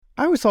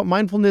always thought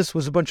mindfulness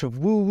was a bunch of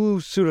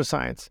woo-woo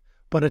pseudoscience.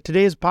 But at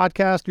today's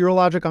podcast,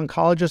 urologic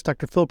oncologist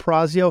Dr. Phil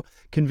Pierorazio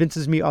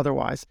convinces me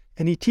otherwise.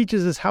 And he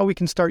teaches us how we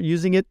can start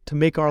using it to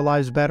make our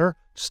lives better,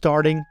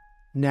 starting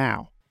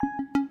now.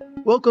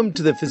 Welcome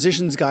to the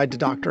Physician's Guide to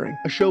Doctoring,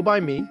 a show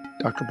by me,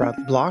 Dr.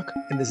 Bradley Block,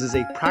 and this is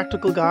a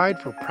practical guide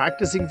for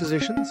practicing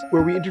physicians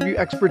where we interview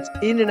experts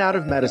in and out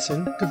of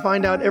medicine to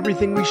find out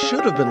everything we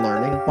should have been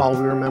learning while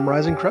we were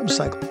memorizing Krebs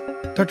cycle.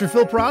 Dr.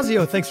 Phil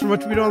Pierorazio, thanks so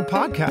much for being on the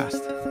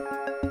podcast.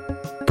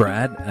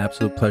 Brad,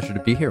 absolute pleasure to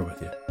be here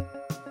with you.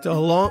 It's a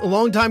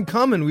long time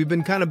coming. We've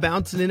been kind of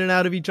bouncing in and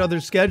out of each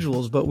other's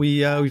schedules, but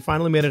we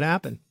finally made it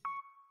happen.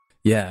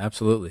 Yeah,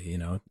 absolutely. You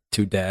know,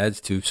 two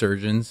dads, two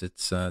surgeons.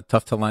 It's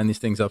tough to line these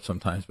things up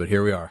sometimes, but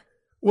here we are.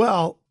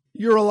 Well,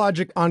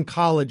 urologic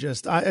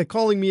oncologist.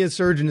 Calling me a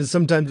surgeon is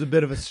sometimes a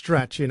bit of a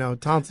stretch, you know,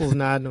 tonsils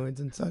and adenoids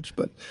and such.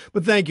 But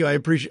thank you. I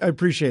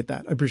appreciate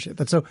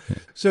that.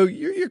 So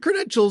your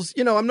credentials,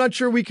 you know, I'm not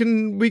sure we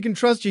can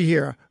trust you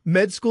here.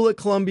 Med school at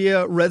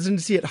Columbia,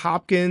 residency at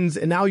Hopkins,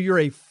 and now you're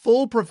a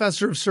full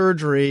professor of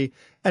surgery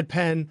at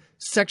Penn,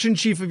 section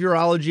chief of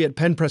urology at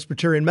Penn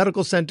Presbyterian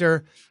Medical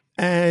Center.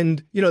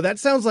 And, you know, that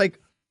sounds like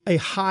a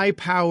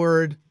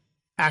high-powered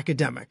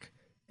academic.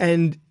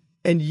 And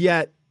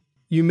yet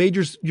you made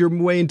your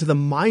way into the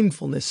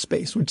mindfulness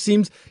space, which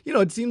seems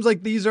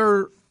like these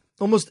are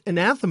almost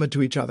anathema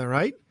to each other,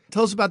 right?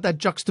 Tell us about that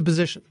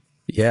juxtaposition.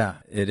 Yeah,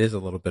 it is a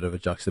little bit of a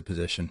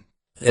juxtaposition.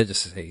 I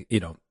just say, you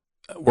know,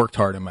 worked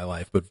hard in my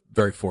life, but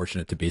very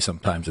fortunate to be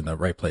sometimes in the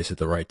right place at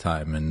the right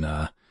time.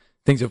 And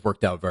things have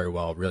worked out very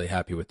well. Really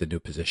happy with the new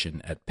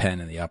position at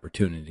Penn and the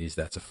opportunities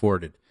that's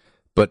afforded.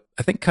 But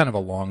I think kind of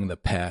along the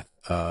path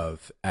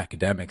of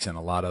academics and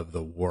a lot of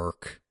the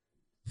work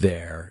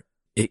there,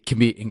 it can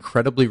be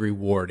incredibly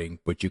rewarding,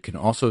 but you can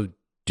also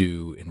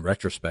do, in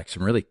retrospect,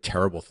 some really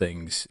terrible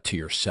things to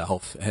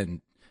yourself and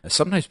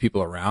sometimes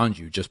people around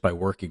you just by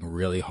working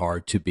really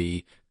hard to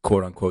be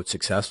quote unquote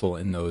successful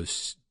in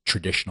those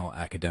traditional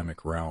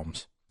academic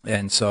realms.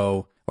 And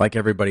so, like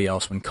everybody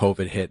else, when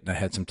COVID hit and I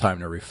had some time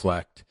to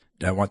reflect,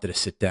 I wanted to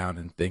sit down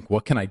and think,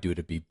 what can I do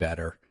to be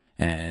better?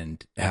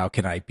 And how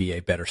can I be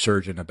a better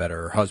surgeon, a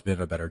better husband,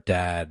 a better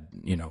dad,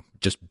 you know,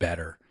 just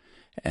better?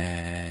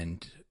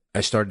 And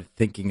I started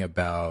thinking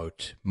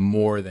about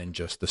more than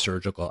just the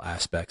surgical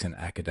aspects and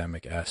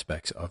academic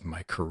aspects of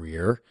my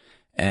career,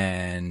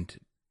 and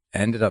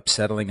ended up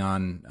settling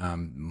on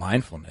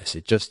mindfulness.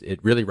 It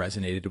really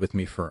resonated with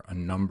me for a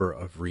number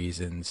of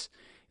reasons.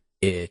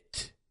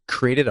 It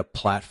created a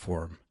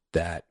platform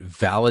that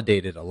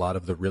validated a lot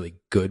of the really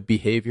good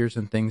behaviors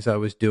and things I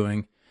was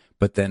doing,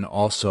 but then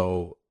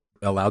also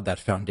allowed that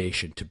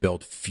foundation to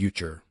build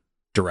future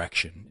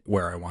direction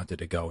where I wanted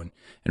to go, and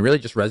really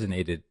just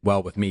resonated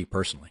well with me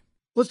personally.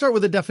 Let's start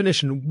with a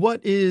definition. What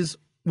is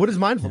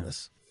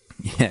mindfulness?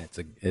 Yeah,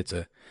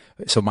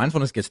 so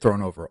mindfulness gets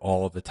thrown over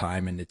all of the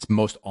time, and it's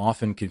most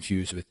often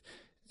confused with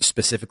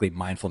specifically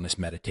mindfulness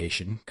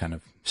meditation, kind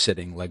of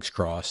sitting, legs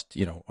crossed,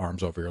 you know,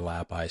 arms over your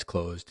lap, eyes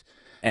closed.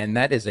 And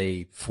that is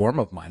a form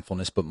of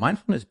mindfulness, but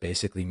mindfulness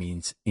basically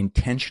means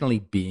intentionally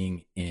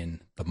being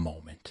in the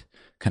moment,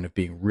 kind of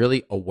being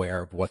really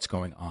aware of what's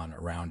going on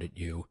around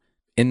you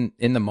in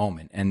the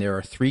moment. And there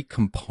are three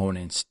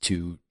components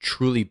to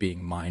truly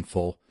being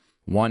mindful.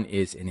 One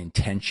is an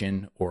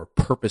intention or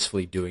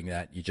purposefully doing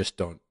that. You just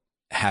don't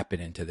happen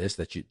into this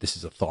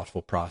is a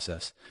thoughtful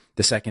process.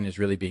 The second is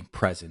really being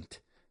present,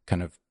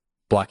 kind of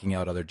blocking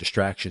out other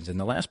distractions. And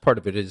the last part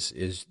of it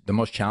is the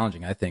most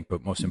challenging, I think,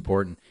 but most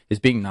important, is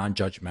being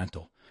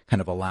non-judgmental,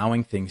 kind of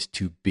allowing things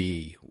to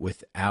be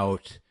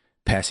without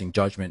passing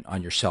judgment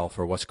on yourself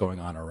or what's going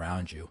on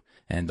around you.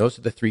 And those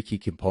are the three key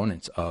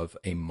components of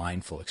a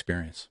mindful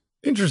experience.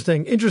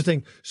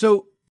 Interesting.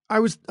 So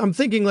I'm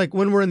thinking like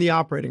when we're in the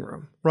operating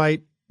room,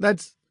 right?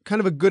 That's kind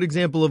of a good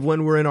example of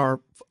when we're in our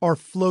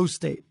flow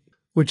state,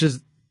 which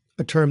is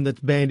a term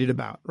that's bandied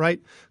about,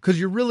 right? Because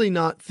you're really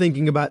not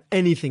thinking about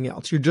anything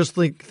else. You're just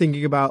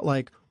thinking about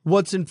like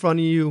what's in front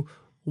of you,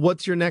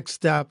 what's your next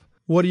step,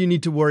 what do you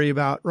need to worry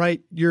about,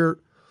 right? You're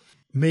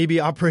maybe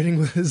operating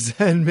with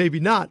Zen,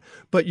 maybe not,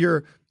 but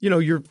you're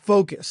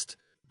focused.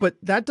 But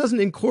that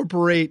doesn't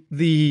incorporate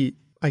the,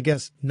 I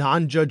guess,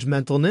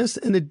 non-judgmentalness,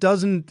 and it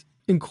doesn't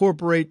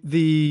incorporate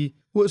the.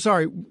 Well,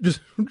 sorry, just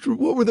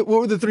what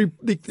were the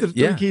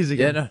three keys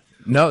again? Yeah,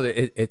 no,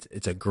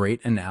 it's a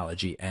great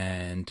analogy.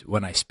 And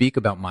when I speak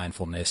about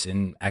mindfulness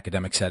in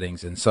academic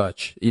settings and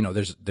such, you know,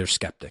 there's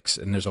skeptics,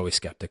 and there's always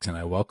skeptics, and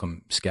I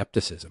welcome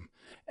skepticism.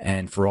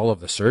 And for all of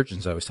the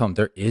surgeons, I was telling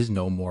them there is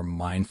no more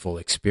mindful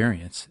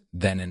experience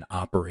than an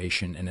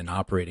operation in an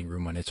operating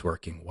room when it's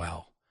working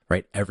well,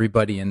 right?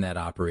 Everybody in that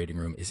operating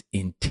room is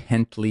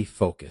intently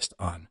focused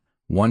on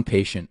one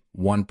patient,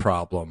 one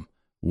problem,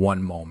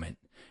 one moment.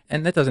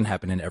 And that doesn't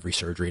happen in every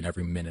surgery, in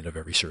every minute of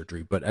every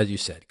surgery. But as you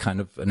said,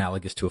 kind of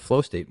analogous to a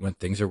flow state, when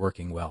things are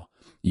working well,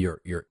 you're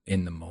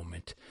in the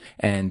moment.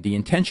 And the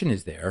intention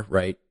is there,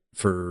 right?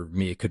 For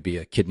me, it could be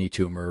a kidney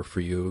tumor. For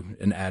you,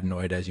 an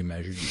adenoid, as you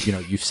measured. You know,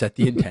 you set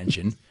the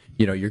intention.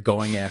 You know, you're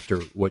going after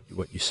what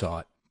you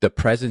sought. The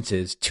presence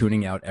is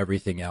tuning out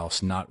everything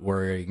else, not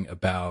worrying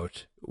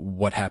about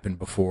what happened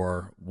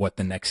before, what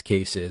the next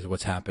case is,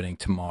 what's happening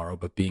tomorrow,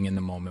 but being in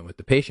the moment with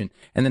the patient.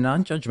 And the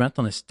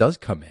non-judgmentalness does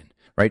come in,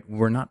 right?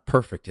 We're not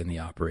perfect in the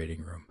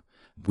operating room.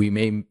 We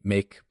may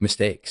make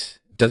mistakes.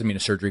 It doesn't mean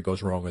a surgery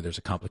goes wrong or there's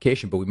a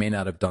complication, but we may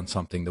not have done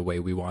something the way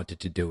we wanted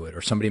to do it,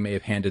 or somebody may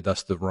have handed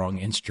us the wrong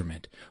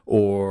instrument,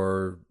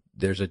 or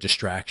there's a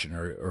distraction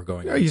or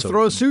going on. You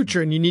throw a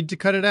suture and you need to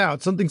cut it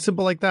out. Something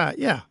simple like that.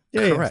 Yeah.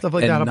 Stuff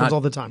like that happens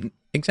all the time.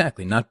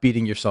 Exactly. Not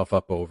beating yourself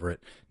up over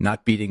it,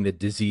 not beating the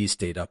disease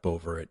state up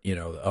over it.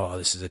 Oh,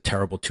 this is a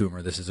terrible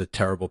tumor. This is a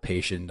terrible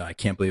patient. I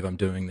can't believe I'm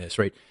doing this,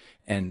 right?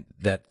 And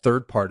that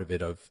third part of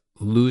it, of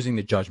losing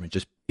the judgment,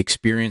 just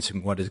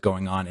experiencing what is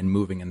going on and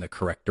moving in the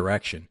correct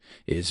direction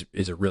is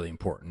a really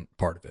important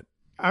part of it.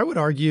 I would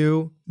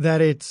argue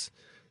that it's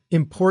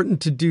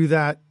important to do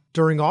that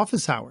during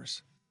office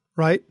hours,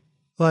 right?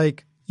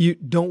 Like, you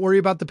don't worry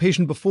about the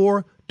patient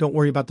before, don't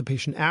worry about the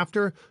patient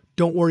after,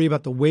 don't worry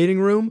about the waiting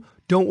room,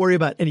 don't worry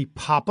about any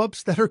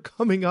pop-ups that are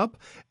coming up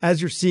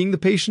as you're seeing the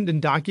patient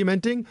and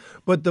documenting.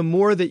 But the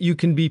more that you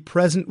can be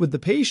present with the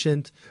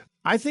patient,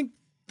 I think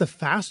the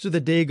faster the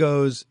day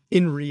goes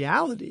in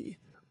reality.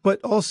 But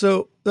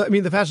also,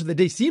 the faster the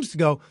day seems to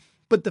go,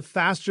 but the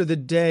faster the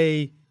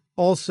day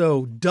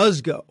also does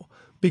go,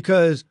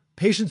 because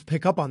patients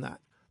pick up on that.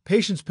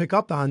 Patients pick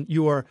up on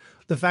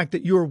the fact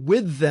that you're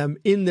with them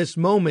in this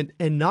moment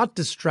and not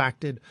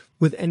distracted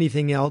with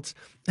anything else.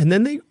 And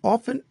then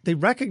they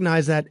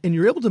recognize that, and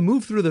you're able to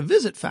move through the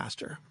visit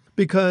faster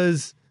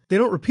because they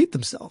don't repeat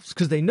themselves,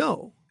 because they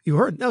know you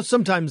heard. Now,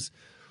 sometimes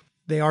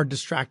they are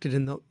distracted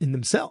in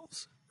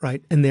themselves,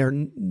 right? And they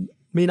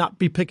may not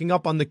be picking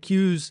up on the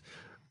cues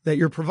that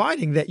you're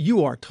providing, that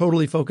you are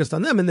totally focused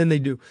on them, and then they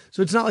do.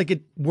 So it's not like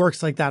it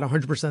works like that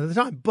 100% of the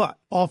time, but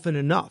often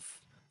enough,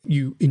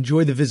 you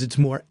enjoy the visits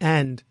more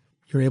and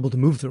you're able to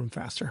move through them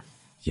faster.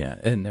 Yeah,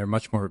 and they're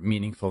much more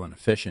meaningful and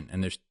efficient.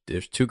 And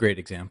there's two great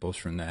examples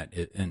from that.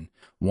 And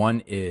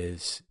one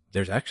is,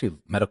 there's actually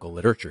medical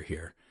literature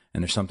here,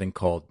 and there's something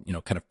called,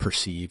 kind of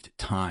perceived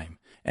time.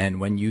 And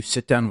when you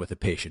sit down with a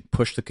patient,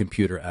 push the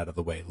computer out of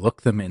the way,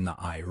 look them in the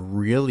eye,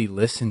 really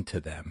listen to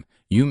them,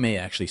 you may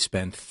actually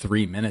spend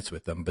 3 minutes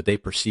with them, but they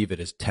perceive it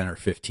as 10 or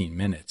 15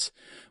 minutes.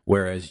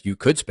 Whereas you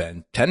could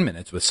spend 10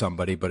 minutes with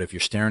somebody, but if you're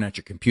staring at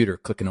your computer,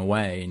 clicking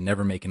away, and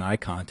never making eye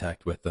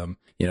contact with them,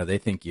 they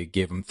think you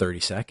gave them 30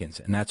 seconds.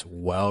 And that's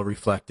well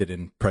reflected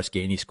in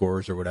Press-Ganey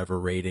scores or whatever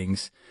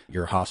ratings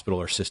your hospital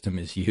or system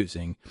is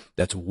using.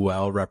 That's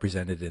well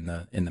represented in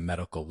the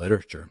medical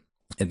literature.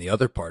 And the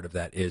other part of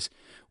that is,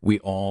 we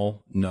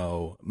all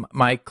know,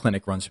 my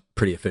clinic runs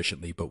pretty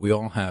efficiently, but we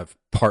all have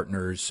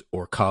partners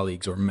or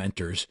colleagues or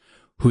mentors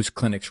whose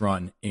clinics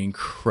run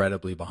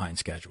incredibly behind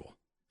schedule.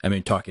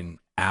 Talking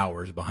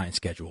hours behind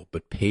schedule,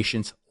 but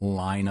patients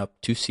line up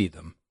to see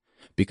them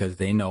because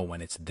they know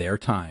when it's their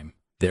time,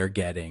 they're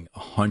getting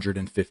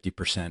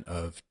 150%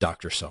 of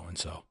Dr.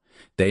 So-and-so.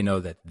 They know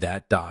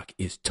that doc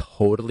is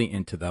totally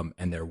into them,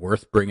 and they're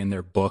worth bringing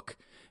their book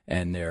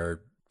and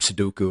their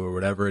Sudoku or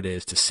whatever it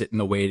is to sit in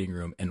the waiting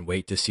room and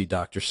wait to see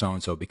Dr.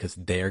 So-and-so, because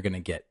they're going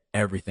to get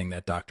everything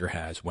that doctor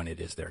has when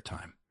it is their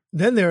time.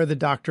 Then there are the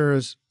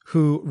doctors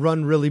who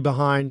run really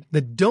behind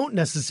that don't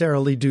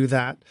necessarily do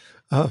that.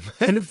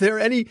 And if there are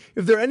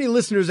any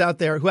listeners out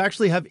there who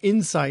actually have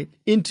insight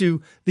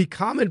into the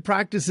common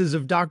practices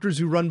of doctors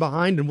who run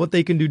behind and what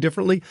they can do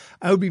differently,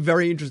 I would be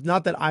very interested.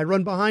 Not that I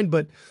run behind,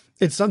 but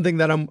it's something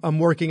that I'm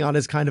working on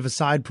as kind of a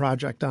side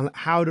project on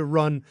how to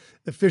run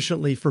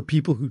efficiently for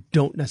people who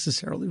don't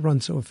necessarily run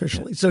so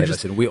efficiently. So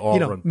listen, we all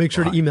run make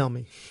sure behind. to email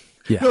me.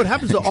 Yeah. No, it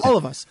happens to all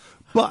of us,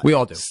 but we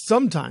all do.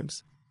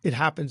 Sometimes it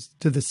happens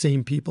to the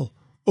same people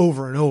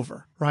over and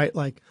over, right?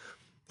 Like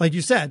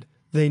you said,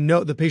 they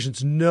know, the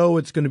patients know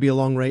it's going to be a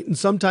long wait. And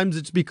sometimes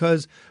it's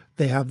because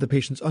they have the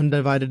patient's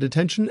undivided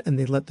attention and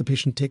they let the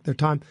patient take their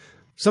time.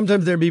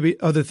 Sometimes there may be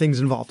other things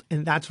involved,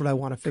 and that's what I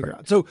want to figure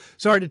out. So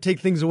sorry to take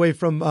things away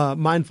from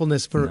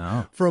mindfulness for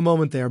a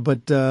moment there,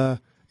 but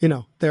we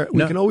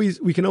can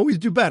always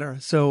do better.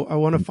 So I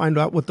want to find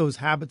out what those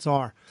habits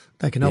are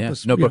that can help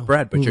us. No, but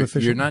Brad,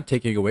 you're not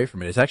taking away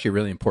from it. It's actually a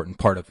really important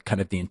part of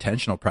kind of the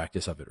intentional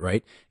practice of it,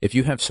 right? If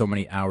you have so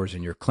many hours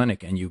in your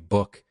clinic and you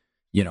book,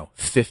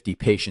 50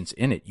 patients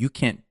in it, you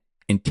can't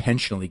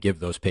intentionally give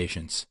those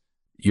patients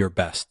your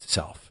best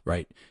self,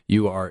 right?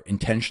 You are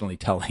intentionally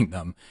telling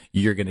them,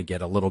 you're going to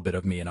get a little bit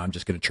of me and I'm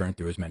just going to churn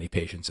through as many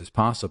patients as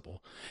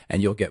possible.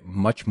 And you'll get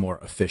much more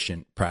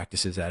efficient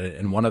practices at it.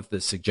 And one of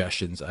the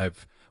suggestions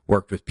I've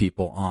worked with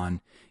people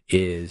on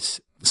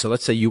is, so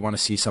let's say you want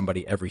to see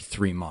somebody every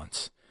 3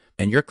 months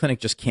and your clinic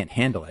just can't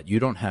handle it. You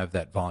don't have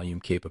that volume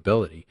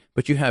capability,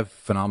 but you have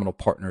phenomenal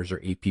partners or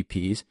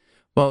APPs.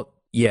 Well,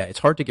 yeah, it's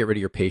hard to get rid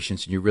of your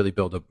patients and you really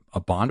build a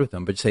bond with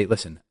them, but say,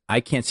 listen,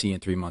 I can't see you in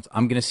 3 months.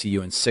 I'm going to see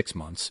you in 6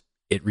 months.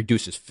 It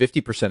reduces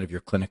 50% of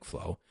your clinic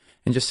flow.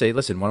 And just say,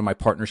 listen, one of my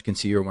partners can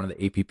see you or one of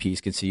the APPs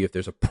can see you. If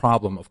there's a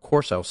problem, of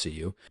course I'll see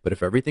you. But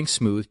if everything's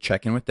smooth,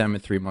 check in with them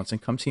in 3 months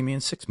and come see me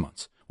in 6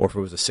 months. Or if it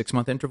was a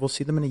 6-month interval,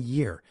 see them in a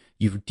year.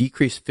 You've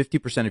decreased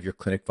 50% of your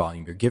clinic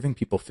volume. You're giving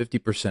people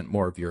 50%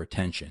 more of your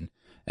attention,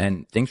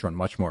 and things run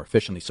much more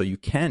efficiently. So you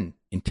can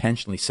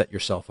intentionally set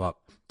yourself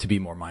up to be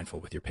more mindful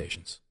with your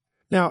patients.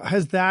 Now,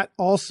 has that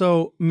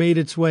also made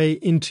its way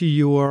into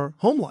your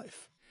home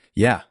life?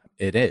 Yeah,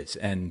 it is.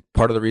 And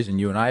part of the reason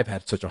you and I have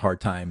had such a hard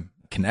time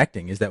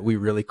connecting is that we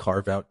really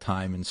carve out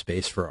time and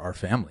space for our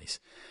families.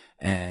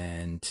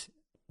 And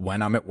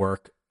when I'm at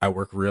work, I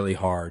work really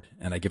hard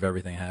and I give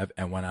everything I have.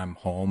 And when I'm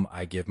home,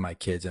 I give my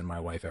kids and my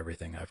wife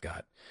everything I've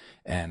got.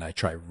 And I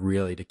try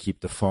really to keep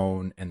the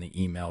phone and the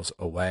emails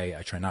away.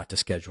 I try not to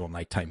schedule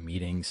nighttime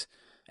meetings.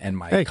 And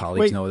my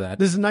colleagues know that.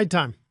 This is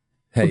nighttime.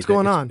 Hey, what's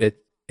going on?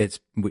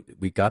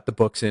 We got the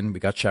books in.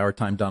 We got shower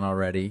time done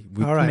already.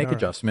 We can make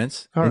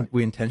adjustments.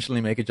 We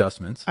intentionally make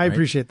adjustments. I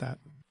appreciate that.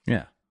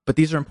 Yeah. But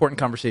these are important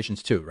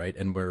conversations too, right?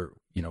 And we're,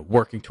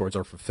 working towards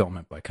our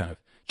fulfillment by kind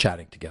of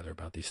chatting together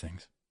about these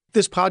things.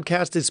 This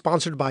podcast is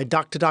sponsored by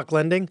Doc2Doc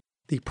Lending,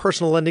 the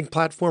personal lending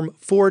platform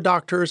for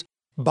doctors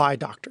by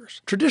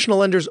doctors. Traditional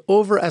lenders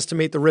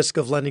overestimate the risk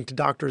of lending to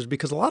doctors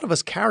because a lot of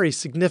us carry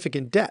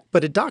significant debt.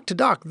 But at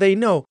Doc2Doc, they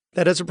know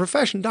that as a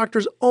profession,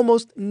 doctors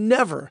almost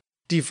never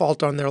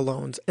default on their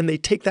loans, and they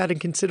take that in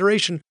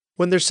consideration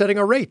when they're setting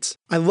our rates.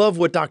 I love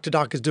what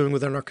Doc2Doc is doing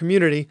within our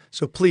community,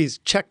 so please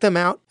check them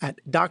out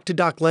at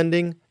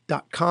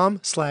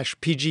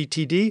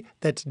doc2doclending.com/PGTD.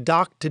 That's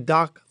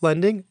Doc2Doc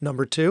Lending,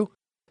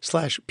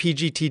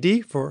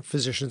 2/PGTD for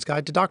Physician's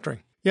Guide to Doctoring.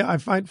 Yeah, I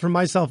find for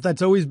myself,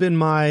 that's always been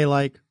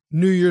my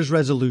New Year's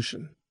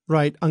resolution,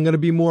 right? I'm going to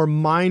be more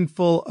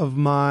mindful of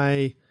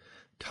my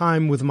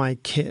time with my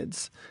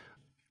kids.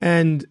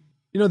 And,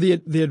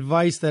 the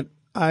advice that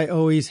I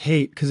always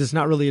hate, because it's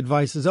not really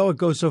advice, is, it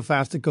goes so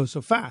fast, it goes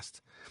so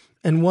fast.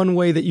 And one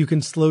way that you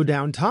can slow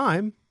down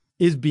time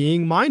is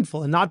being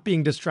mindful and not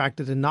being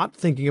distracted and not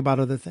thinking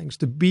about other things,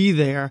 to be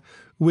there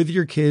with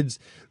your kids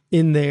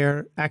in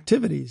their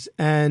activities.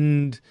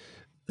 And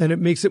it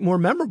makes it more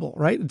memorable,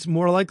 right? It's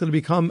more likely to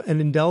become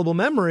an indelible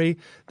memory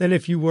than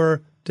if you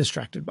were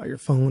distracted by your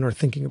phone or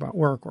thinking about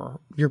work or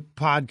your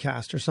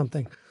podcast or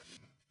something.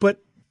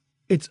 But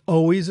it's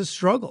always a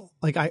struggle.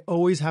 I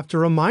always have to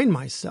remind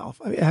myself.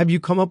 Have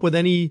you come up with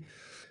any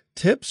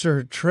tips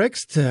or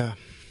tricks to,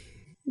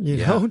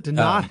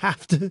 not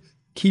have to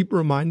keep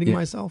reminding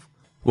myself?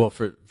 Well,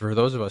 for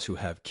those of us who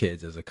have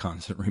kids as a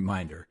constant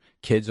reminder,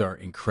 kids are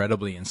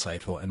incredibly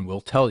insightful and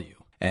will tell you.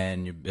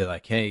 And you'd be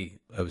like, hey,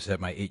 I was at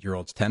my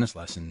 8-year-old's tennis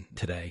lesson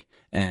today.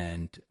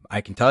 And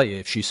I can tell you,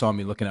 if she saw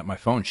me looking at my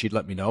phone, she'd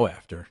let me know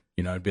after.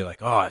 I'd be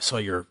like, oh, I saw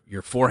your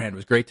forehand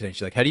was great today. And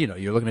she's like, how do you know?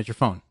 You're looking at your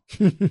phone.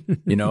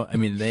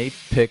 They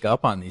pick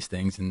up on these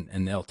things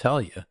and they'll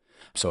tell you.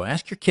 So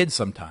ask your kids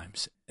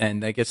sometimes.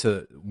 And that gets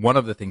to one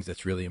of the things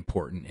that's really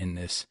important in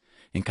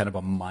kind of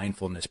a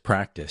mindfulness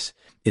practice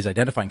is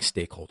identifying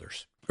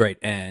stakeholders, right?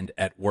 And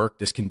at work,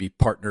 this can be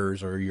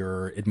partners or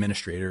your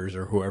administrators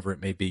or whoever it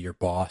may be, your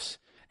boss.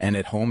 And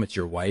at home, it's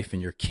your wife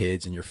and your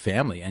kids and your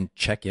family, and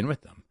check in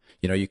with them.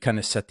 You kind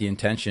of set the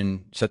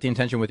intention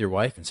with your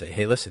wife and say,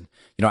 hey, listen,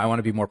 I want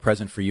to be more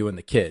present for you and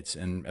the kids.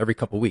 And every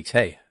couple of weeks,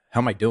 hey,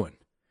 how am I doing?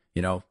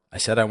 I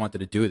said I wanted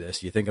to do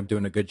this. You think I'm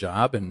doing a good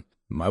job? And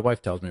my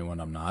wife tells me when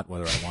I'm not,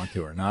 whether I want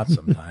to or not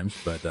sometimes.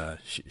 But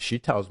she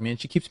tells me, and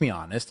she keeps me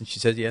honest. And she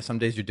says, yeah, some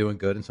days you're doing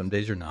good and some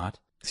days you're not.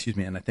 Excuse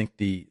me. And I think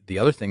the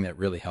other thing that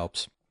really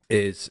helps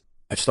is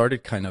I've started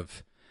I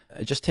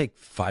just take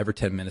 5 or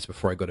 10 minutes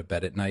before I go to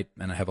bed at night.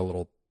 And I have a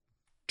little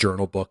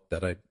journal book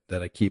that I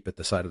keep at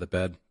the side of the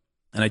bed.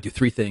 And I do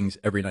 3 things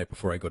every night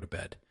before I go to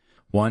bed.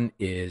 One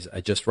is I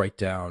just write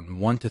down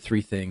 1 to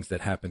 3 things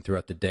that happen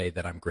throughout the day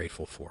that I'm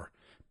grateful for.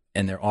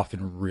 And they're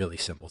often really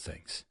simple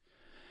things.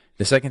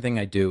 The second thing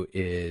I do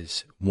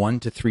is 1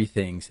 to 3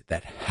 things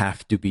that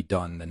have to be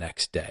done the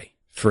next day.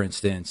 For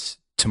instance,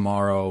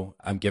 tomorrow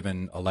I'm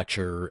given a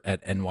lecture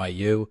at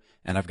NYU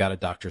and I've got a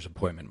doctor's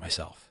appointment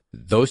myself.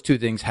 Those 2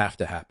 things have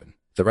to happen.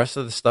 The rest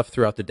of the stuff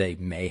throughout the day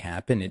may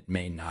happen, it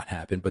may not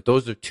happen, but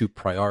those are 2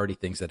 priority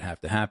things that have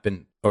to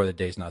happen or the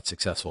day's not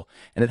successful.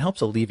 And it helps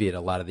alleviate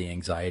a lot of the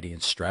anxiety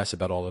and stress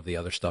about all of the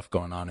other stuff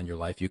going on in your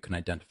life. You can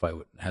identify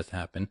what has to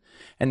happen.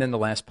 And then the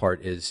last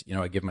part is,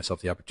 I give myself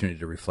the opportunity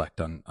to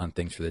reflect on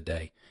things for the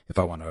day. If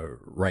I want to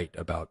write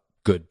about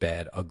good,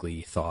 bad,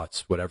 ugly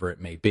thoughts, whatever it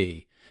may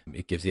be,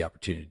 it gives the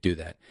opportunity to do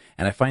that.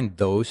 And I find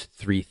those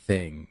 3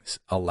 things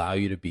allow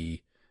you to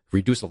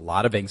reduce a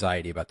lot of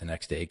anxiety about the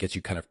next day. It gets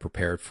you kind of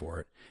prepared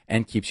for it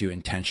and keeps you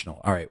intentional.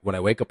 All right, when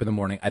I wake up in the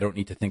morning, I don't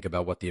need to think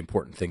about what the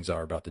important things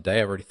are about the day.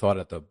 I already thought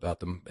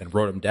about them and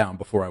wrote them down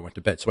before I went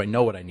to bed. So I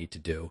know what I need to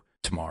do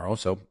tomorrow,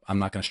 so I'm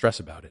not going to stress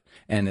about it.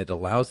 And it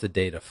allows the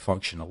day to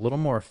function a little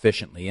more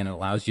efficiently, and it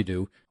allows you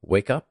to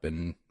wake up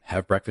and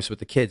have breakfast with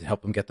the kids,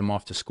 help them get them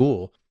off to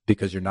school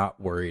because you're not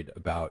worried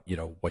about,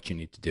 what you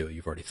need to do.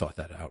 You've already thought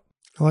that out.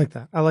 I like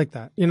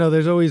that.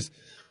 There's always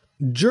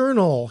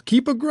journal,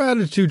 keep a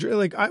gratitude.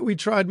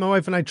 My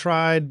wife and I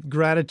tried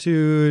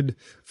gratitude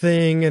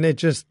thing, and it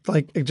just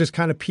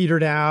kind of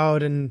petered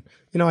out. And,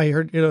 I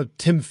heard,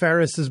 Tim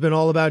Ferriss has been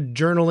all about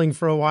journaling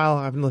for a while.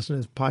 I haven't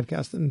listened to his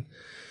podcast in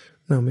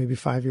no, maybe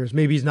 5 years.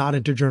 Maybe he's not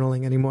into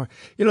journaling anymore.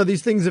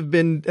 These things have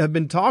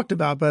been talked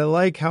about, but I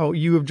like how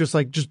you have just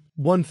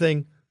one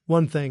thing,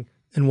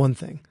 and one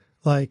thing.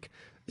 Like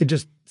it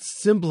just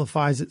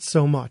simplifies it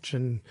so much,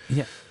 and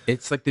yeah,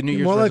 it's like the New you're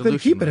Year's more likely to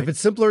resolution, keep it. right? If it's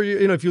simpler,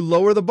 if you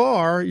lower the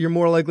bar, you're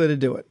more likely to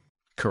do it.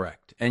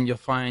 Correct. And you'll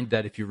find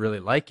that if you really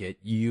like it,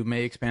 you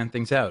may expand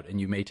things out and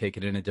you may take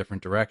it in a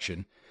different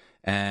direction.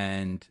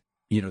 And,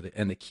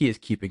 the key is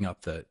keeping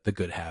up the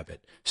good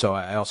habit. So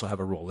I also have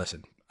a rule.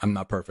 Listen, I'm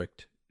not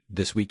perfect.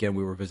 This weekend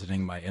we were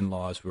visiting my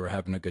in-laws. We were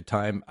having a good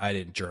time. I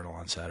didn't journal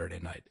on Saturday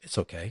night. It's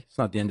okay. It's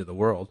not the end of the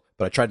world,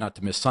 but I tried not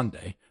to miss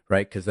Sunday,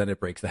 right? Because then it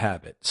breaks the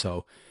habit.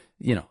 So,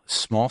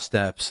 small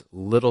steps,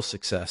 little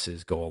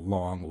successes go a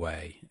long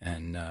way.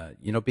 And,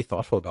 be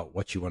thoughtful about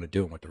what you want to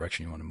do and what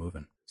direction you want to move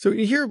in. So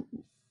you hear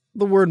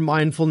the word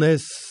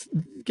mindfulness,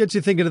 gets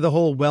you thinking of the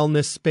whole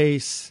wellness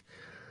space.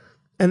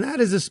 And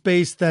that is a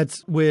space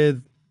that's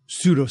with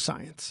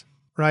pseudoscience,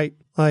 right?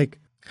 Like,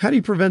 how do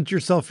you prevent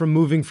yourself from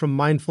moving from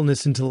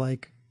mindfulness into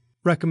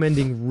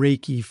recommending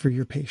Reiki for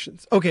your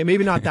patients? Okay,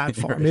 maybe not that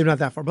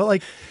far,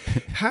 but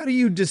how do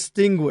you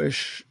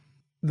distinguish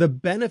the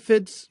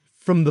benefits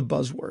from the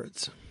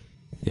buzzwords?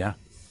 Yeah,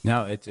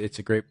 no, it's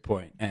a great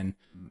point. And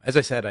as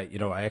I said, I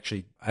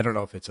don't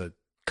know if it's a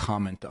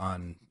comment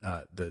on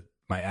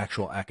my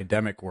actual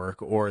academic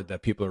work or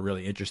that people are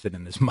really interested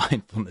in this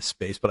mindfulness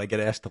space, but I get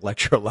asked to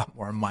lecture a lot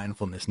more on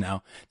mindfulness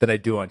now than I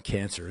do on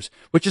cancers,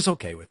 which is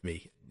okay with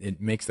me. It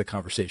makes the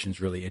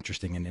conversations really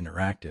interesting and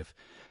interactive.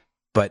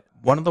 But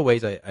one of the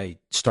ways I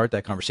start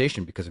that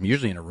conversation, because I'm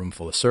usually in a room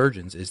full of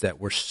surgeons, is that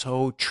we're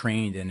so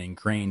trained and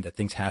ingrained that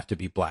things have to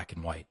be black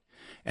and white,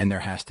 and there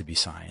has to be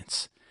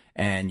science,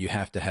 and you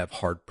have to have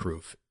hard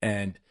proof.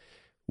 And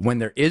when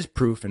there is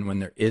proof and when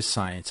there is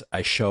science,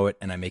 I show it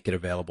and I make it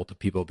available to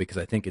people because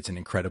I think it's an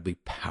incredibly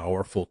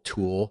powerful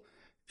tool,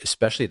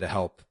 especially to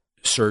help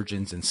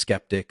surgeons and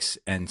skeptics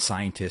and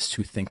scientists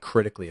who think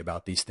critically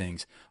about these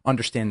things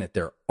understand that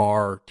there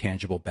are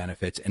tangible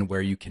benefits and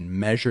where you can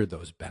measure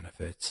those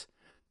benefits.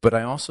 But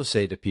I also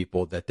say to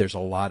people that there's a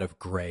lot of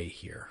gray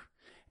here.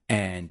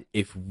 And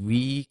if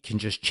we can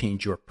just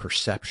change your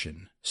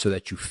perception so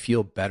that you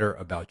feel better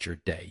about your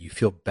day, you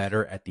feel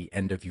better at the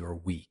end of your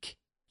week,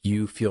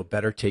 you feel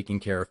better taking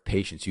care of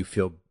patients, you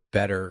feel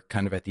better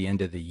kind of at the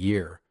end of the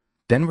year,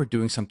 then we're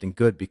doing something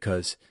good,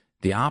 because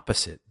the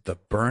opposite, the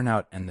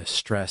burnout and the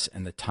stress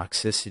and the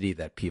toxicity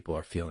that people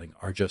are feeling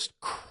are just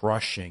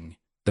crushing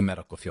the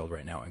medical field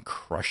right now and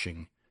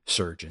crushing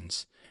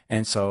surgeons.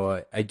 And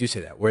so I do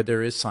say that where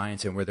there is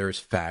science and where there is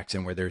facts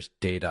and where there's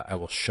data, I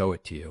will show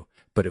it to you.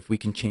 But if we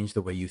can change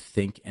the way you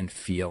think and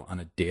feel on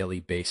a daily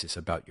basis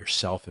about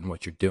yourself and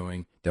what you're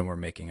doing, then we're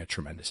making a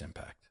tremendous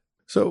impact.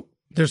 So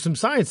there's some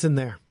science in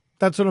there.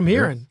 That's what I'm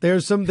hearing. Yeah.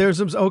 There's some,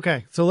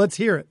 okay. So let's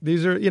hear it.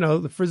 These are,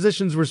 the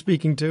physicians we're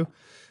speaking to,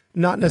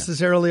 not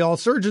necessarily all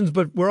surgeons,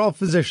 but we're all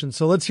physicians.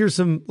 So let's hear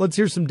some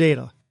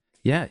data.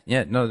 Yeah.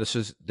 No,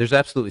 there's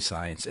absolutely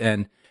science.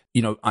 And,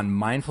 on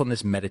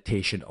mindfulness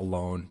meditation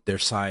alone,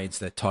 there's science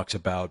that talks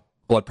about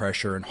blood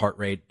pressure and heart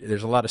rate.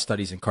 There's a lot of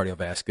studies in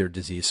cardiovascular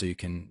disease, so you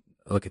can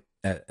look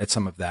at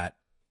some of that.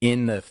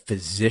 In the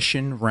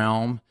physician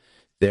realm,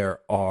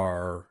 there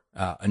are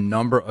a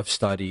number of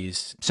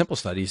studies, simple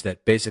studies,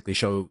 that basically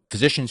show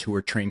physicians who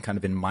were trained kind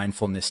of in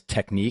mindfulness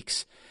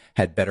techniques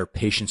had better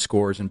patient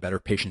scores and better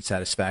patient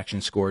satisfaction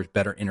scores,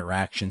 better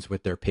interactions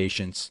with their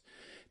patients.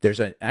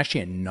 There's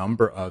actually a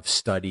number of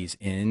studies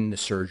in the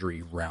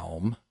surgery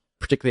realm,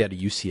 particularly out of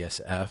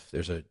UCSF.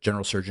 There's a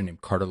general surgeon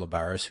named Carter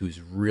Labaris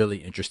who's really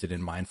interested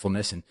in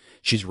mindfulness, and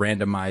she's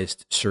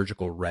randomized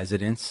surgical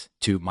residents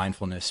to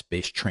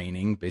mindfulness-based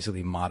training,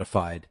 basically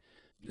modified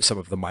some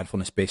of the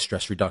mindfulness-based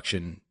stress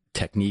reduction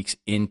techniques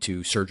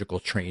into surgical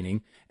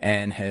training,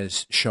 and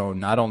has shown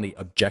not only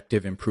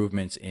objective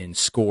improvements in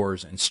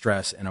scores and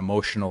stress and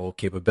emotional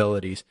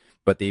capabilities,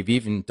 but they've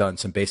even done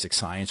some basic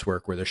science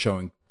work where they're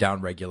showing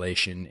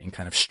downregulation in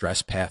kind of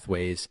stress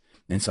pathways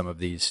in some of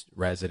these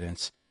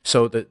residents.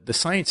 So the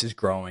science is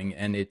growing,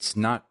 and it's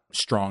not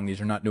strong.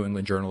 These are not New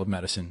England Journal of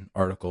Medicine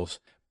articles,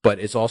 but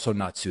it's also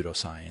not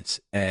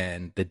pseudoscience.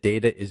 And the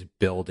data is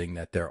building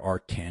that there are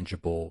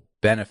tangible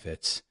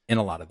benefits in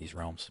a lot of these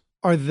realms.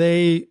 Are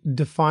they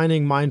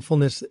defining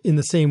mindfulness in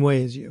the same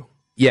way as you?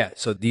 Yeah,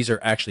 so these are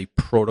actually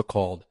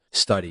protocoled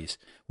studies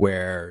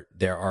where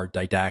there are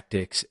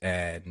didactics,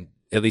 and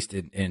at least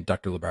in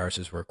Dr.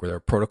 Labaris's work, where there are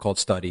protocoled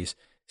studies,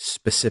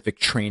 specific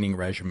training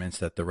regimens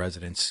that the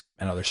residents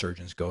and other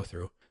surgeons go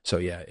through. So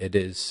yeah,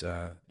 it's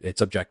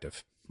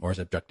objective, or as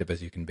objective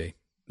as you can be.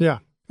 Yeah.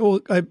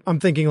 Well, I'm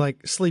thinking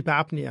like sleep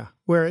apnea,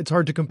 where it's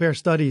hard to compare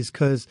studies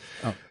because,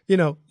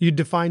 you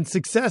define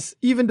success,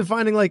 even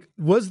defining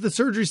was the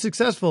surgery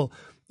successful?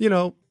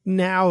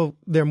 Now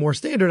they're more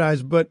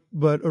standardized, but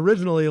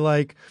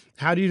originally,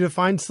 how do you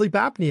define sleep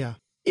apnea?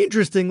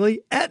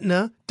 Interestingly,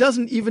 Aetna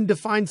doesn't even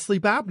define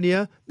sleep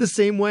apnea the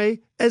same way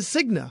as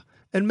Cigna,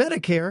 and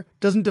Medicare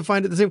doesn't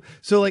define it the same.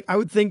 So I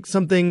would think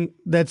something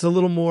that's a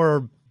little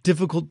more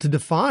difficult to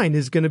define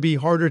is going to be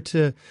harder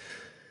to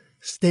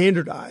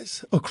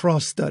standardize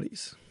across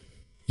studies.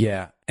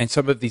 Yeah. And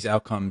some of these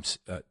outcomes,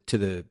 to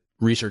the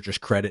researchers'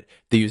 credit,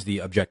 they use the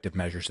objective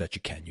measures that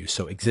you can use.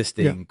 So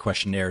existing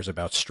questionnaires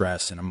about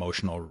stress and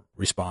emotional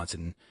response,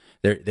 and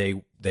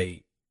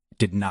they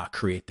did not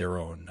create their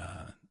own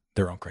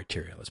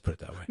criteria. Let's put it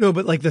that way. No,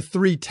 but like the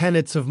three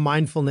tenets of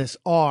mindfulness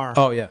are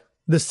Oh yeah,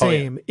 the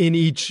same in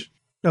each.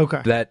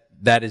 Okay.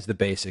 That is the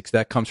basics.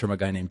 That comes from a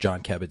guy named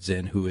John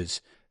Kabat-Zinn, who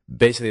is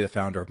basically the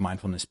founder of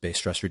mindfulness-based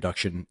stress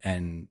reduction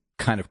and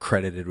kind of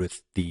credited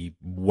with the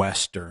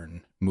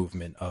Western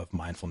movement of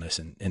mindfulness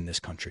in this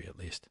country, at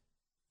least.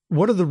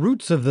 What are the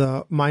roots of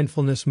the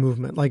mindfulness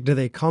movement? Like, do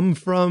they come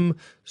from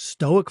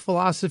Stoic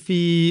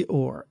philosophy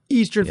or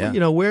Eastern?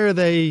 Yeah. Where are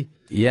they?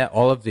 Yeah,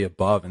 all of the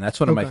above. And that's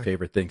one of my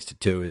favorite things to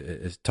do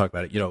is talk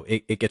about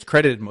it. It gets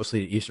credited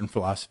mostly to Eastern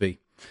philosophy,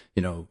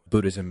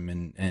 Buddhism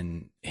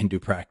and Hindu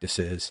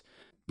practices,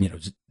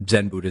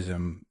 Zen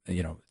Buddhism,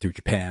 through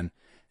Japan.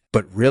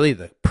 But really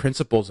the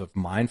principles of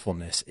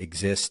mindfulness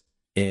exist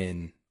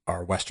in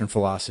our Western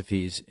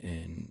philosophies,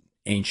 in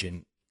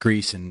ancient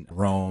Greece and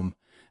Rome.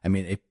 I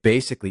mean, it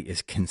basically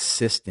is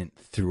consistent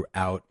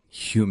throughout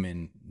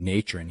human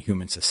nature and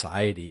human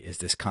society, is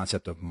this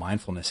concept of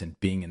mindfulness and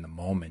being in the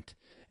moment.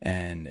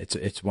 And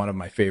it's one of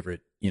my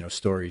favorite,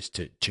 stories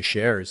to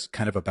share, is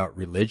kind of about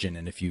religion.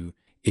 And if you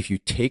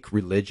take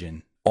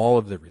religion, all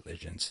of the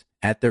religions,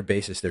 at their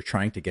basis, they're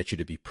trying to get you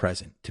to be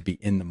present, to be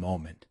in the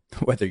moment,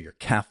 whether you're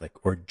Catholic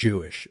or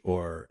Jewish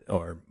or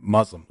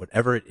Muslim,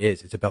 whatever it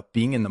is. It's about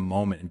being in the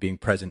moment and being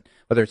present,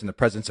 whether it's in the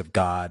presence of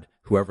God,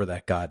 whoever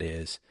that God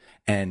is.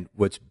 And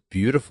what's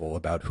beautiful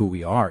about who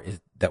we are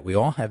is that we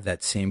all have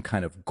that same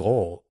kind of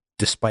goal,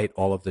 despite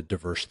all of the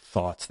diverse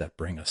thoughts that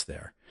bring us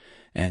there.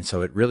 And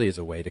so it really is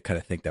a way to kind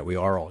of think that we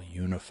are all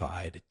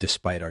unified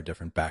despite our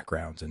different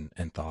backgrounds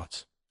and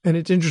thoughts. And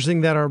it's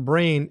interesting that our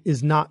brain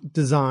is not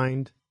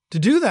designed to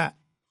do that.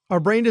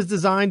 Our brain is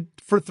designed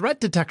for threat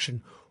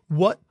detection.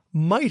 What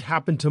might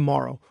happen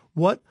tomorrow?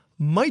 What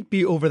might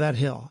be over that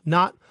hill?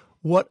 Not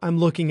what I'm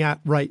looking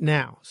at right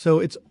now. So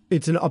it's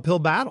an uphill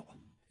battle.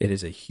 It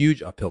is a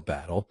huge uphill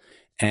battle.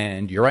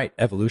 And you're right,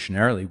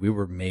 evolutionarily, we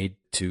were made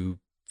to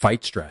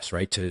fight stress,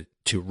 right? To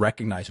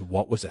recognize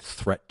what was a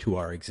threat to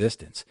our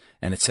existence.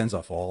 And it sends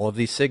off all of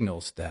these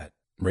signals that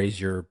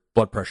raise your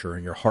blood pressure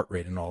and your heart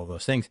rate and all of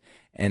those things.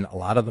 And a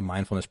lot of the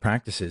mindfulness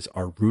practices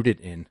are rooted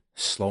in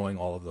slowing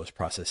all of those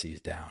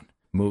processes down,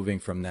 moving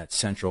from that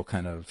central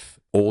kind of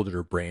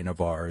older brain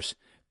of ours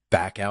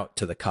back out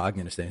to the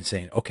cognitive state and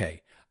saying,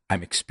 okay,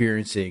 I'm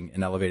experiencing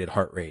an elevated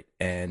heart rate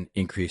and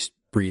increased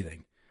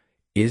breathing.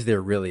 Is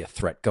there really a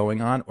threat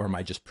going on, or am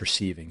I just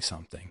perceiving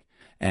something?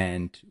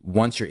 And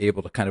once you're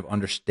able to kind of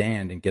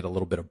understand and get a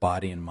little bit of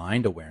body and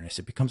mind awareness,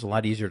 it becomes a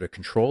lot easier to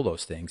control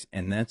those things.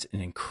 And that's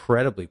an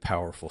incredibly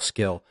powerful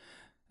skill.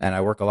 And I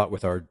work a lot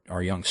with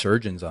our young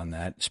surgeons on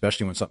that,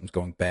 especially when something's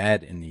going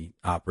bad in the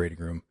operating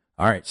room.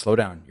 All right, slow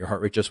down. Your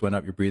heart rate just went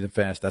up. You're breathing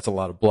fast. That's a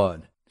lot of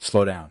blood.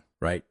 Slow down,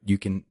 right?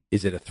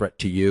 Is it a threat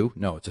to you?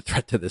 No, it's a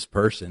threat to this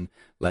person.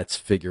 Let's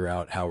figure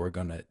out how we're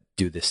going to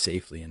do this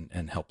safely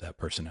and help that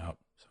person out.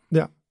 So.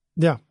 Yeah.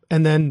 Yeah.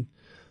 And then,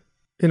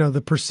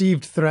 the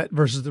perceived threat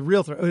versus the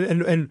real threat,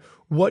 and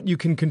what you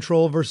can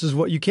control versus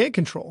what you can't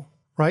control,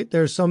 right?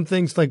 There's some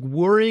things like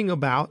worrying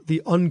about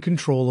the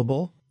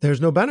uncontrollable. There's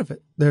no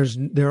benefit. There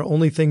are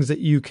only things that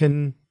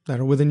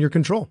are within your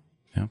control.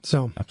 Yeah.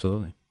 So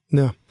absolutely.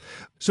 Yeah.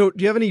 So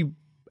do you have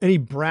any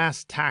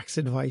brass tacks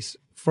advice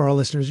for our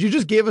listeners? You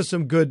just gave us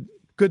some good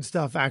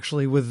stuff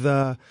actually with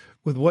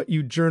what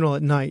you journal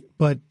at night,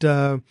 but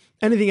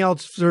anything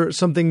else or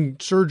something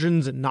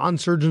surgeons and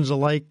non-surgeons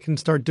alike can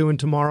start doing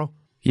tomorrow?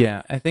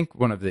 Yeah, I think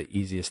one of the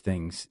easiest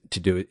things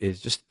to do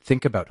is just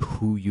think about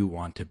who you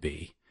want to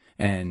be.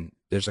 And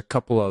there's a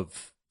couple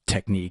of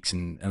techniques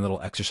and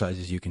little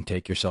exercises you can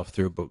take yourself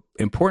through, but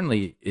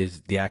importantly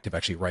is the act of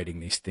actually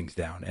writing these things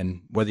down.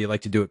 And whether you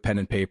like to do it pen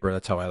and paper,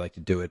 that's how I like to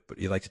do it, but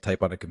you like to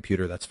type on a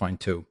computer, that's fine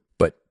too.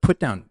 But put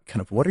down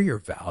kind of what are your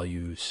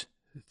values?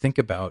 Think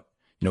about,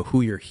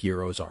 who your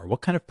heroes are.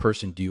 What kind of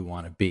person do you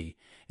want to be?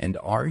 And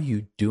are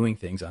you doing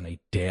things on a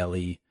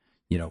daily,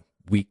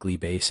 weekly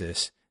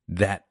basis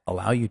that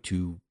allow you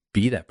to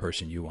be that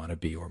person you want to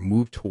be or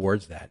move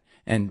towards that?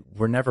 And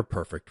we're never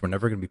perfect. We're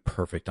never going to be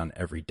perfect on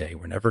every day.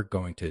 We're never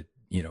going to,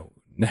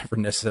 never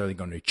necessarily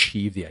going to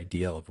achieve the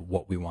ideal of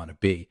what we want to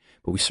be,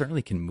 but we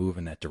certainly can move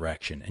in that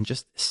direction. And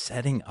just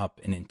setting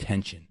up an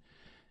intention,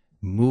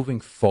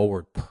 moving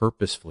forward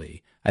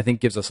purposefully, I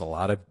think gives us a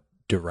lot of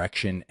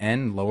direction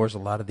and lowers a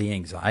lot of the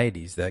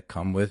anxieties that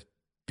come with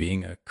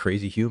being a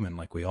crazy human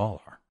like we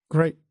all are.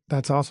 Great.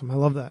 That's awesome. I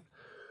love that.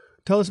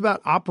 Tell us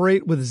about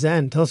Operate with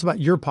Zen. Tell us about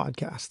your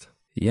podcast.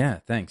 Yeah,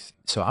 thanks.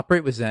 So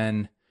Operate with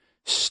Zen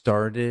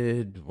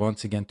started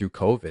once again through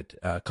COVID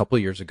a couple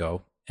of years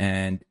ago.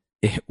 And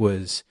it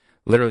was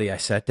literally, I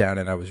sat down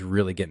and I was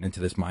really getting into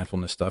this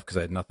mindfulness stuff because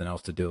I had nothing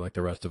else to do like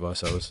the rest of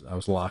us. I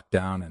was locked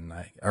down and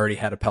I already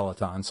had a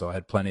Peloton, so I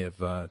had plenty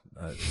of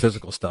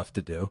physical stuff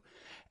to do.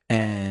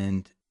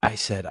 And I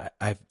said,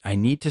 I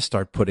need to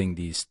start putting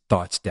these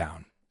thoughts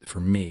down for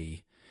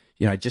me.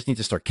 I just need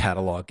to start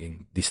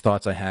cataloging these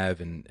thoughts I have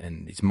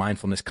and these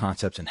mindfulness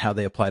concepts and how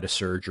they apply to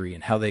surgery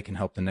and how they can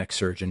help the next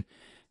surgeon.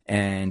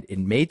 And it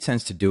made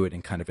sense to do it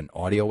in kind of an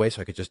audio way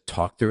so I could just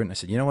talk through it. And I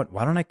said, you know what,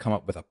 why don't I come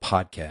up with a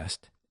podcast?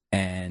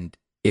 And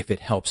if it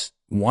helps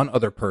one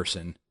other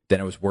person, then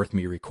it was worth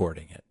me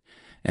recording it.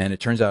 And it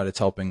turns out it's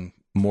helping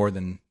more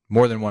than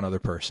one other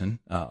person.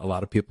 A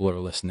lot of people are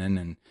listening,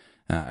 and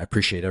I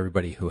appreciate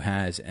everybody who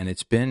has. And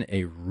it's been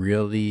a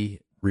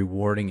really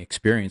rewarding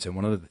experience. And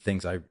one of the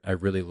things I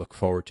really look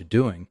forward to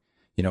doing,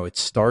 it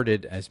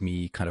started as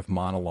me kind of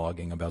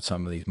monologuing about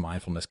some of these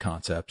mindfulness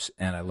concepts.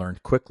 And I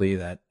learned quickly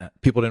that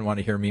people didn't want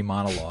to hear me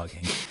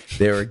monologuing.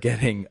 They were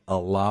getting a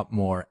lot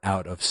more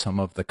out of some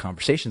of the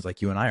conversations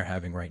like you and I are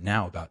having right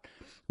now about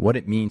what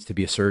it means to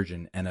be a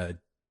surgeon and a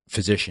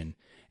physician,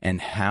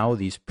 and how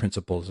these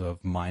principles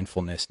of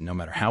mindfulness, no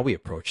matter how we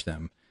approach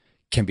them,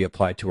 can be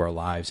applied to our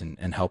lives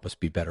and help us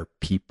be better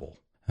people,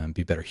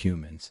 be better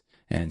humans.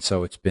 And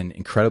so it's been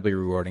incredibly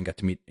rewarding. Got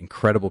to meet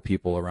incredible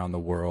people around the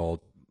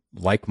world,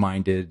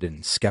 like-minded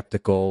and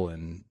skeptical,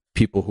 and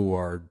people who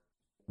are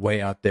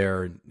way out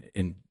there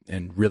and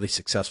really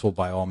successful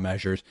by all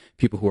measures,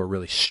 people who are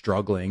really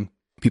struggling,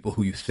 people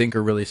who you think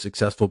are really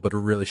successful but are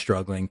really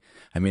struggling.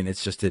 I mean,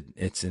 it's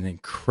an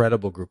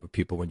incredible group of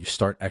people when you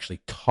start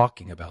actually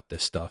talking about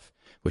this stuff,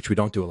 which we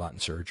don't do a lot in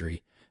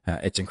surgery.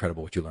 It's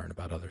incredible what you learn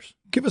about others.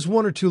 Give us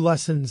one or two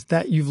lessons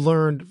that you've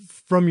learned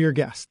from your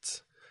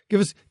guests. Give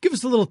us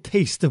a little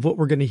taste of what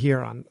we're going to hear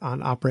on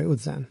Operate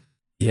with Zen.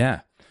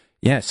 Yeah.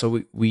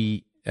 So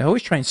we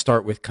always try and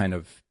start with kind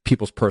of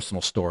people's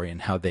personal story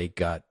and how they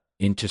got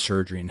into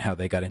surgery and how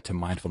they got into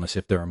mindfulness,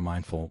 if they're a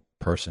mindful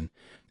person.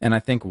 And I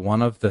think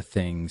one of the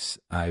things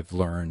I've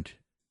learned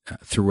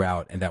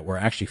throughout, and that we're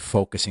actually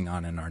focusing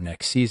on in our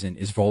next season,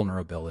 is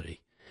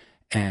vulnerability.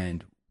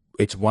 And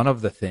it's one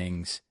of the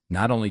things,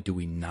 not only do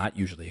we not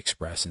usually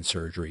express in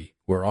surgery,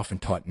 we're often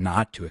taught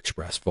not to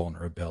express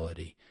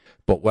vulnerability.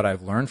 But what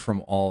I've learned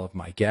from all of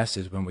my guests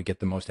is when we get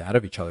the most out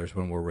of each other is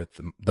when we're with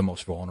the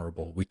most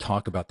vulnerable. We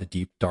talk about the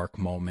deep, dark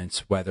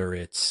moments, whether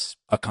it's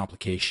a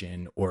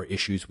complication or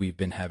issues we've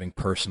been having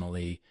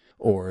personally,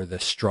 or the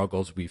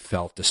struggles we've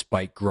felt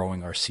despite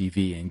growing our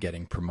CV and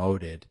getting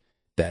promoted,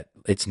 that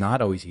it's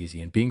not always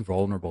easy. And being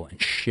vulnerable and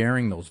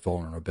sharing those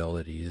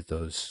vulnerabilities,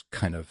 those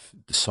kind of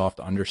the soft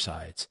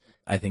undersides,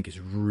 I think is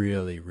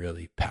really,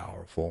 really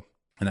powerful.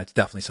 And that's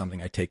definitely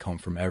something I take home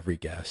from every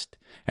guest.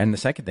 And the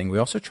second thing, we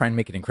also try and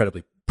make it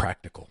incredibly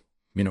practical.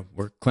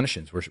 We're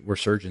clinicians, we're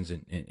surgeons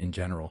in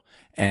general,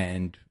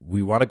 and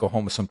we want to go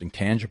home with something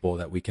tangible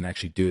that we can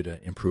actually do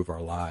to improve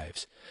our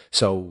lives.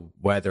 So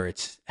whether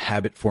it's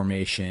habit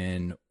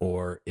formation,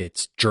 or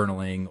it's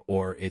journaling,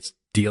 or it's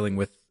dealing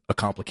with a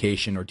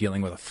complication, or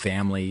dealing with a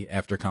family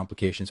after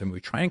complications, and we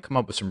try and come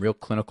up with some real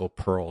clinical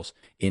pearls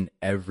in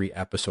every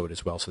episode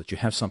as well, so that you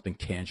have something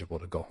tangible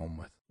to go home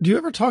with. Do you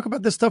ever talk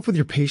about this stuff with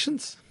your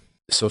patients?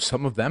 So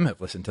some of them have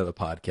listened to the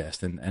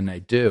podcast, and I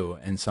do.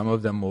 And some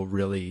of them will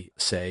really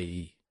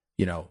say,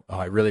 oh,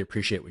 I really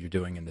appreciate what you're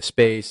doing in the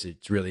space.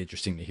 It's really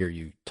interesting to hear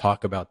you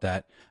talk about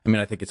that. I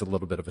mean, I think it's a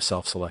little bit of a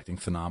self-selecting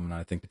phenomenon.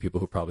 I think the people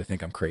who probably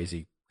think I'm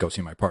crazy go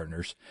see my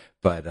partners.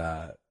 But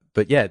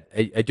yeah,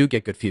 I do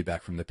get good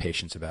feedback from the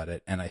patients about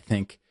it. And I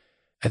think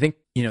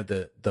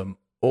the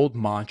old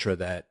mantra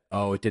that,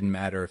 it didn't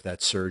matter if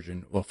that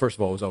surgeon, well, first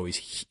of all, it was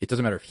always, it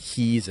doesn't matter if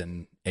he's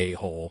an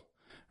a-hole,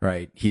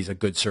 right? He's a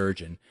good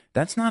surgeon.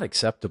 That's not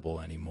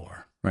acceptable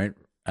anymore, right?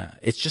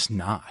 It's just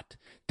not.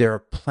 There are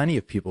plenty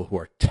of people who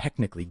are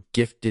technically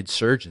gifted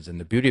surgeons. And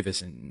the beauty of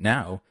this, and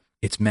now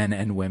it's men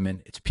and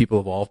women. It's people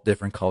of all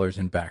different colors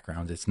and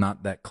backgrounds. It's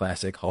not that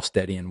classic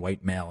Halstedian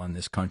white male in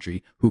this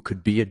country who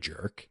could be a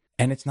jerk.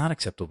 And it's not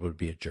acceptable to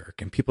be a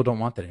jerk. And people don't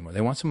want that anymore.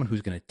 They want someone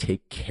who's going to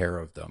take care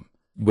of them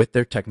with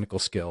their technical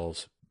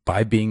skills,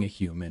 by being a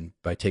human,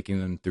 by taking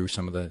them through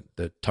some of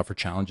the tougher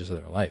challenges of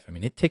their life. I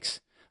mean, it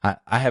takes, I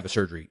have a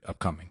surgery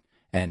upcoming,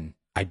 and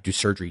I do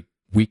surgery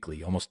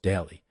weekly, almost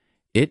daily.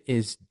 It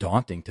is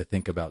daunting to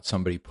think about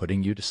somebody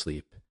putting you to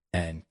sleep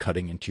and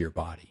cutting into your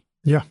body.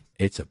 Yeah.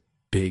 It's a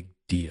big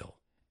deal.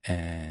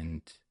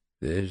 And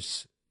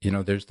there's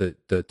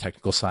the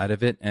technical side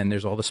of it, and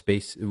there's all the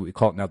space, we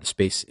call it now the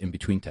space in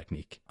between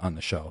technique on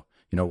the show.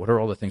 What are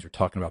all the things we're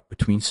talking about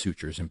between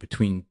sutures and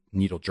between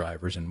needle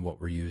drivers and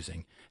what we're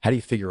using? How do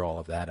you figure all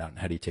of that out, and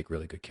how do you take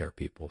really good care of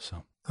people?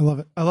 So I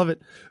love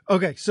it.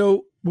 Okay.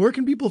 So where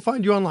can people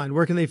find you online?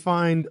 Where can they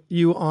find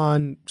you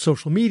on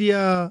social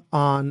media,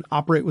 on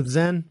Operate with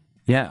Zen?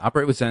 Yeah.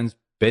 Operate with Zen's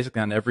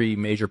basically on every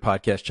major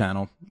podcast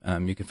channel.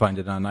 You can find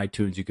it on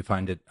iTunes. You can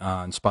find it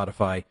on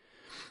Spotify.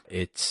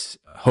 It's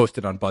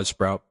hosted on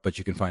Buzzsprout, but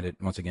you can find it,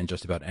 once again,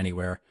 just about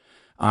anywhere.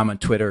 I'm on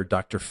Twitter,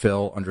 Dr.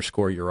 Phil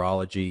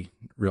 _urology,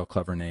 real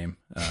clever name.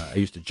 I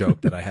used to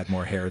joke that I had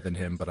more hair than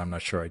him, but I'm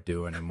not sure I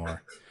do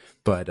anymore.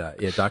 But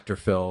yeah, Dr.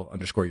 Phil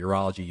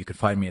 _urology. You can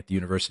find me at the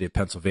University of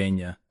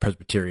Pennsylvania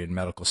Presbyterian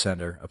Medical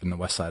Center up in the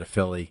west side of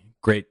Philly.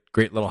 Great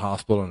little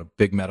hospital and a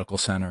big medical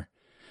center.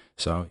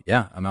 So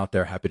yeah, I'm out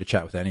there, happy to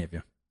chat with any of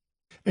you.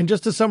 And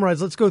just to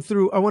summarize,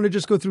 I want to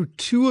just go through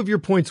two of your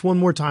points one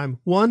more time.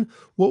 One,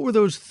 what were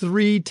those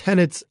three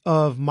tenets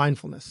of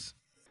mindfulness?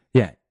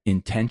 Yeah.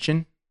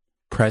 Intention,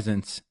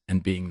 presence,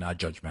 and being not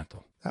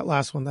judgmental. That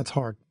last one, that's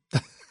hard.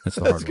 That's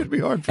the hard That's going to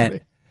be hard for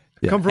me.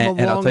 Yeah, Come from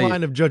a long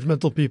line of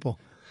judgmental people.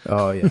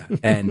 Oh yeah.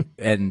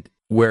 And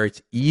where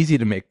it's easy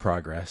to make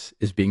progress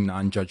is being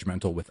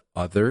non-judgmental with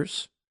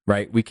others,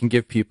 right? We can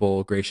give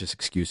people gracious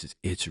excuses.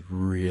 It's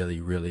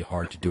really, really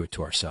hard to do it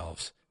to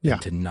ourselves. Yeah.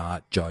 And to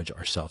not judge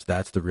ourselves.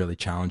 That's the really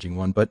challenging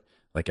one. But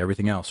like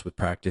everything else with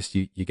practice,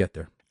 you get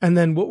there. And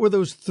then what were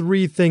those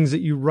three things that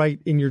you write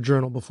in your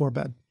journal before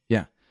bed?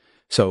 Yeah.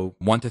 So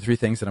 1 to 3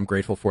 things that I'm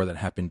grateful for that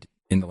happened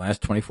in the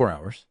last 24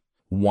 hours.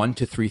 1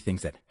 to 3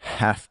 things that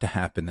have to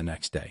happen the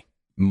next day.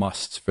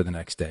 Musts for the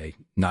next day,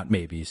 not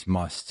maybes,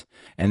 must.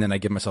 And then I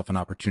give myself an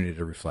opportunity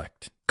to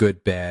reflect.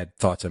 Good, bad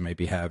thoughts I may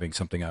be having,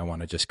 something I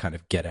want to just kind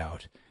of get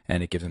out.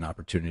 And it gives an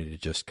opportunity to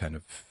just kind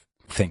of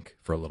think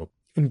for a little.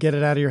 And get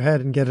it out of your head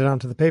and get it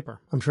onto the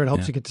paper. I'm sure it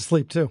helps you get to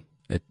sleep too.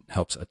 It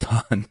helps a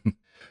ton.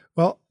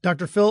 Well,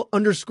 Dr. Phil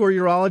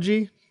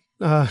 _urology,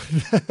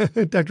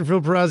 Dr.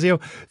 Phil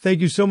Pierorazio,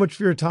 thank you so much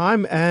for your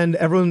time. And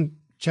everyone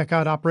check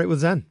out Operate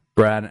with Zen.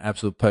 Brad, an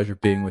absolute pleasure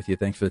being with you.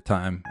 Thanks for the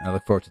time. I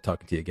look forward to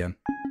talking to you again.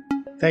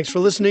 Thanks for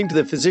listening to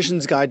The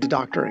Physician's Guide to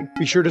Doctoring.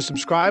 Be sure to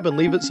subscribe and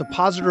leave us a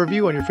positive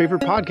review on your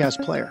favorite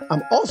podcast player.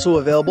 I'm also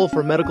available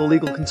for medical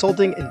legal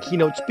consulting and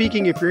keynote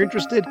speaking if you're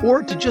interested,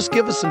 or to just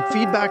give us some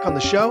feedback on the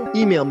show,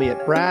 email me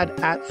at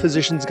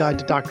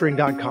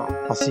brad@physiciansguidetodoctoring.com.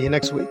 I'll see you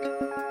next week.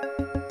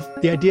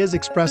 The ideas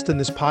expressed in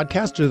this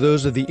podcast are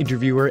those of the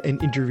interviewer and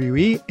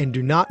interviewee and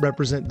do not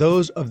represent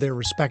those of their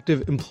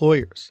respective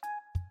employers.